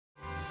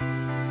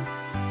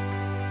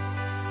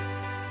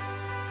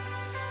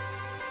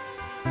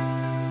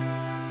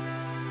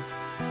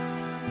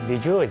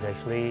Bijou is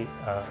actually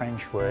a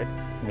French word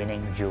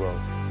meaning jewel.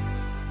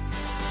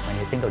 When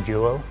you think of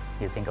jewel,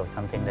 you think of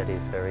something that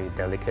is very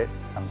delicate,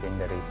 something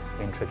that is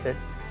intricate,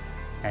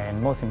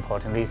 and most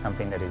importantly,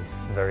 something that is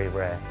very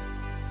rare.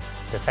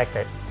 The fact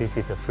that this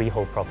is a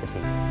freehold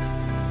property.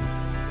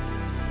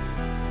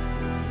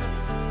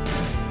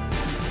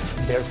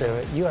 There's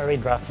a URA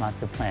draft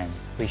master plan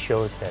which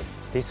shows that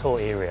this whole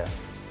area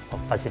of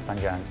Pasir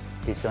Panjang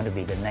is going to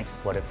be the next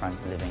waterfront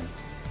living.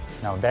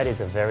 Now that is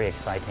a very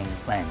exciting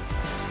plan.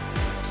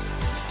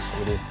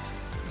 It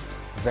is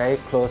very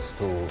close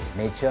to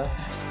nature,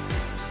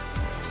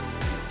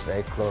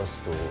 very close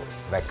to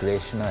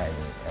recreational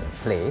and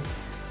play,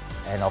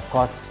 and of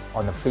course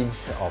on the fringe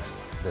of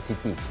the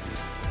city.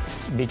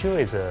 Bijou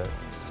is a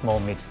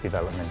small mixed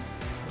development.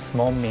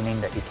 Small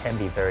meaning that it can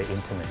be very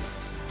intimate.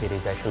 It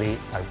is actually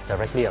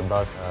directly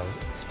above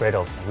a spread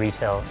of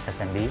retail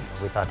F&B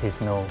with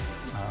artisanal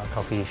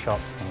coffee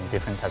shops and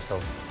different types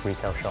of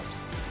retail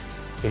shops.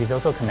 It is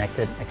also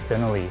connected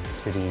externally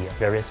to the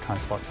various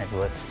transport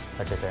networks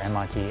such as the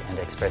MRT and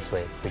the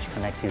expressway, which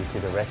connects you to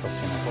the rest of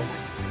Singapore.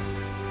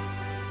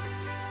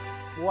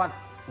 What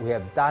we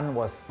have done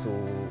was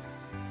to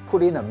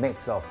put in a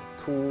mix of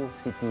two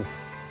cities.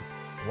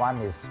 One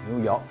is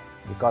New York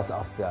because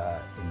of the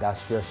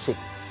industrial chic.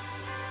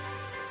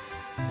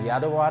 The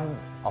other one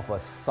of a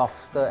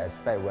softer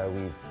aspect where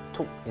we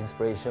took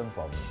inspiration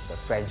from the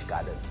French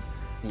gardens.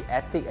 The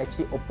attic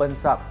actually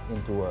opens up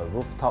into a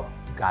rooftop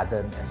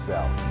garden as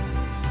well.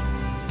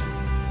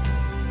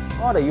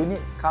 All the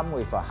units come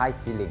with a high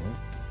ceiling.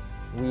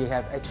 We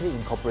have actually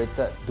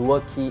incorporated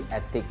dual key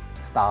attic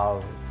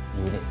style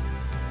units.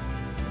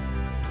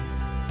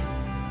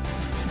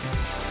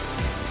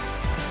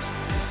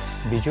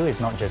 Bijou is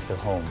not just a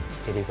home,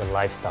 it is a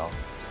lifestyle.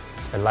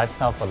 A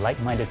lifestyle for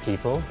like-minded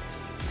people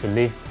to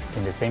live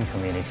in the same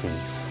community,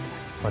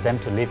 for them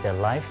to live their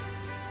life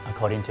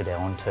according to their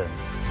own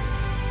terms.